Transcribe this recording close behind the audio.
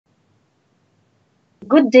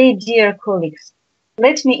Good day, dear colleagues.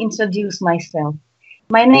 Let me introduce myself.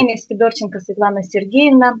 My name is Fedorченко Светлана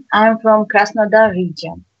Сергеевна. I'm from Krasnodar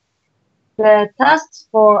region. The tasks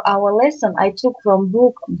for our lesson I took from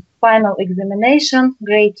book Final Examination,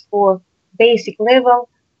 Grade 4, Basic Level,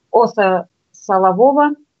 author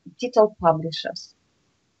Solovova, title Publishers.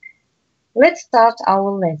 Let's start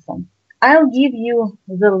our lesson. I'll give you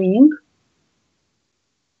the link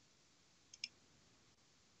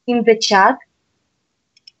in the chat.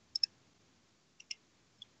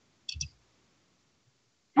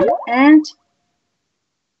 And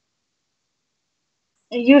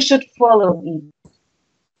you should follow it.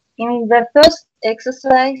 In the first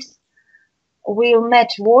exercise, we'll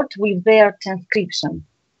match word with their transcription.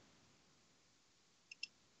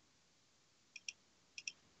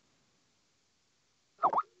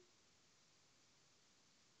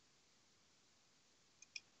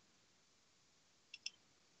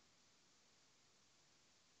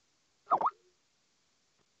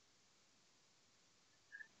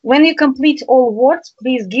 When you complete all words,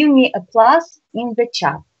 please give me a plus in the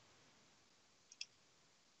chat.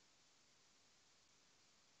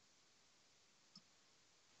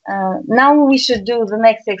 Now we should do the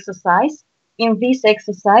next exercise. In this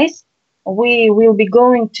exercise, we will be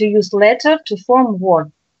going to use letter to form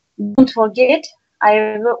word. Don't forget,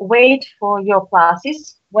 I will wait for your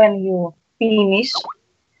classes when you finish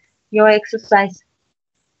your exercise.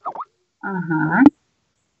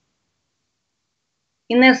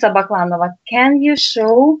 Inessa Baklanova, can you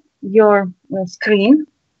show your screen?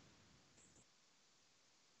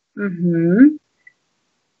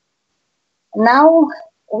 Now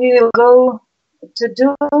we will go to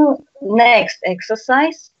do next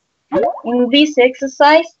exercise. In this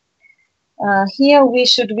exercise, here we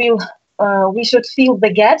should fill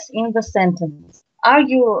the gaps in the sentence. Are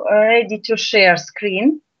you ready to share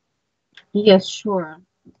screen? Yes, sure.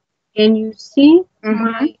 Can you see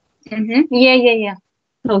my? Yeah.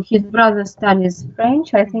 So his brother studies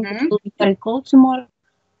French. I think it will be very cold tomorrow.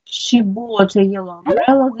 She bought a yellow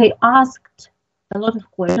umbrella. They asked a lot of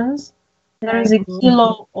questions. There is a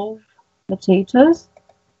kilo of potatoes.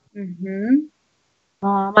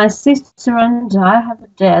 My sister and I have a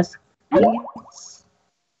desk. It's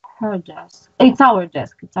her desk. It's our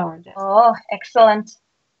desk. Oh, excellent.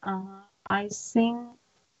 I sing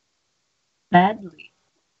badly.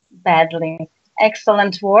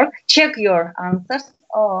 Excellent work. Check your answers.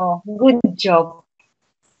 Oh, good job.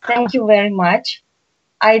 Thank you very much.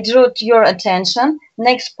 I drew to your attention.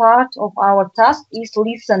 Next part of our task is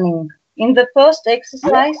listening. In the first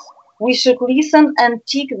exercise, we should listen and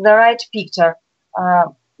tick the right picture.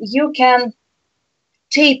 You can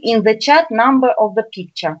type in the chat number of the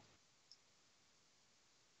picture.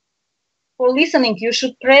 For listening, you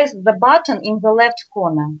should press the button in the left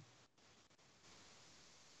corner.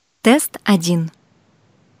 Тест 1.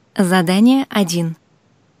 Задание 1.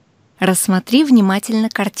 Рассмотри внимательно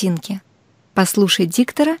картинки. Послушай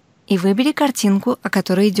диктора и выбери картинку, о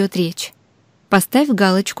которой идет речь. Поставь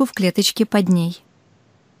галочку в клеточке под ней.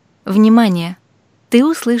 Внимание! Ты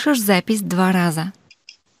услышишь запись 2 раза.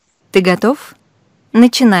 Ты готов?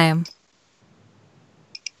 Начинаем.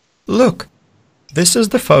 Look, this is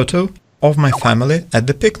the photo of my family at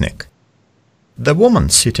the picnic. The woman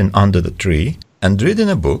sitting under the tree and reading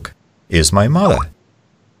a book is my mother.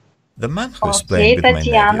 The man who is playing with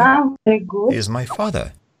Tatiana, my nephew is my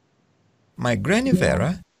father. My granny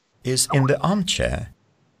Vera is in the armchair,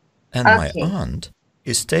 and my aunt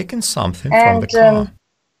is taking something from the car.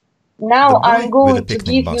 Now The boy I'm going with the to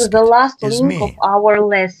picnic give you the basket last is link me. of our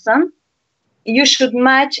lesson. You should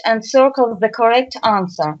match and circle the correct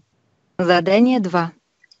answer. Задание 2.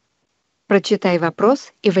 Прочитай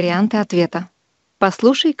вопрос и варианты ответа.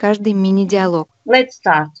 Послушай каждый мини-диалог. Let's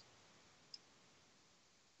start.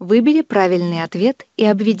 Выбери правильный ответ и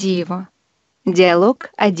обведи его. Диалог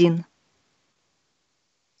 1.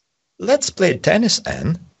 Let's play tennis,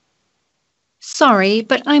 Anne. Sorry,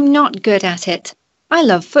 but I'm not good at it. I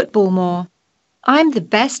love football more. I'm the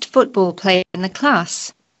best football player in the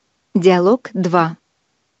class. Диалог 2.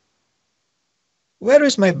 Where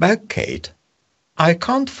is my bag, Kate? I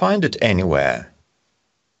can't find it anywhere.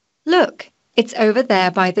 Look, it's over there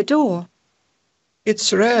by the door.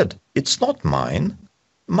 It's red. It's not mine.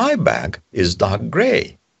 My bag is dark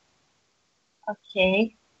gray.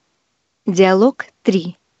 Okay. Диалог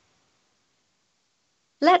 3.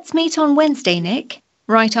 Let's meet on Wednesday, Nick,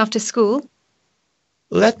 right after school.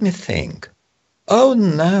 Let me think. Oh,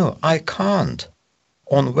 no, I can't.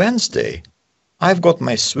 On Wednesday, I've got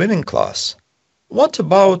my swimming class. What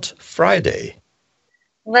about Friday?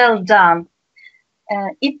 Well done.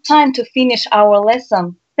 It's time to finish our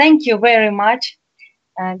lesson. Thank you very much.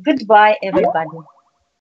 Goodbye, everybody.